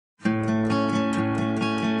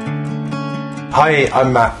Hi,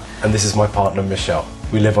 I'm Matt, and this is my partner Michelle.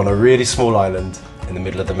 We live on a really small island in the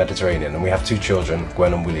middle of the Mediterranean, and we have two children,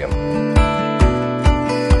 Gwen and William.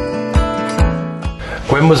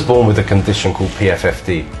 Gwen was born with a condition called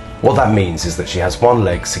PFFD. What that means is that she has one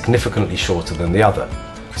leg significantly shorter than the other.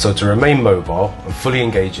 So to remain mobile and fully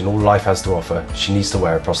engage in all life has to offer, she needs to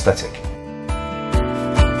wear a prosthetic.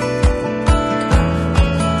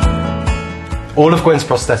 All of Gwen's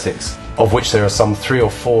prosthetics, of which there are some 3 or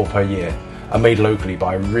 4 per year, are made locally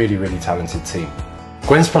by a really talented team.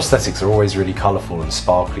 Gwen's prosthetics are always really colourful and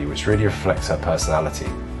sparkly, which really reflects her personality,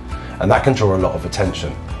 and that can draw a lot of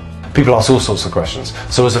attention. People ask all sorts of questions,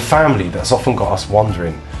 so as a family that's often got us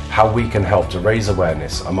wondering how we can help to raise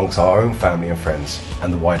awareness amongst our own family and friends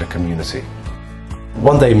and the wider community.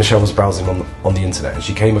 One day Michelle was browsing on the internet and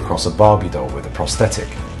she came across a Barbie doll with a prosthetic.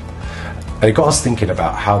 And it got us thinking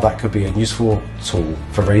about how that could be a useful tool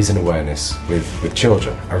for raising awareness with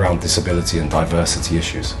children around disability and diversity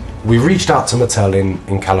issues. We reached out to Mattel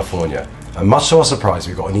in California, and much to our surprise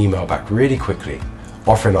we got an email back really quickly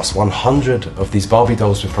offering us 100 of these Barbie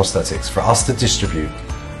dolls with prosthetics for us to distribute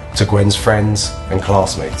to Gwen's friends and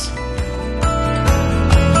classmates.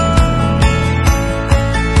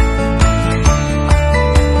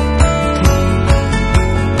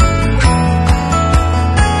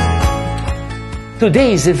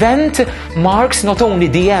 Today's event marks not only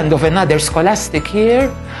the end of another scholastic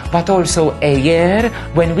year, but also a year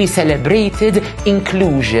when we celebrated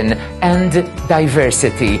inclusion and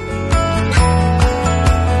diversity.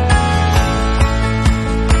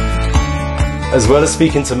 As well as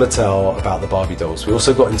speaking to Mattel about the Barbie dolls, we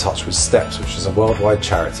also got in touch with STEPS, which is a worldwide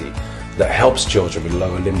charity that helps children with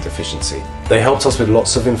lower limb deficiency. They helped us with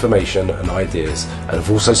lots of information and ideas, and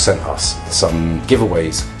have also sent us some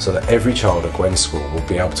giveaways so that every child at Gwen's school will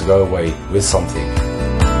be able to go away with something.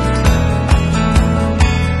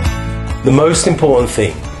 The most important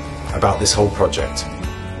thing about this whole project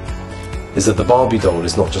is that the Barbie doll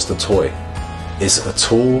is not just a toy, it's a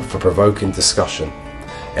tool for provoking discussion.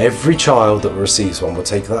 Every child that receives one will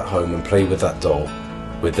take that home and play with that doll,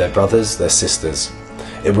 with their brothers, their sisters.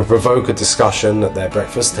 It will provoke a discussion at their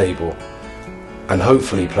breakfast table and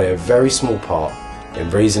hopefully play a very small part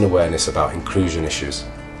in raising awareness about inclusion issues.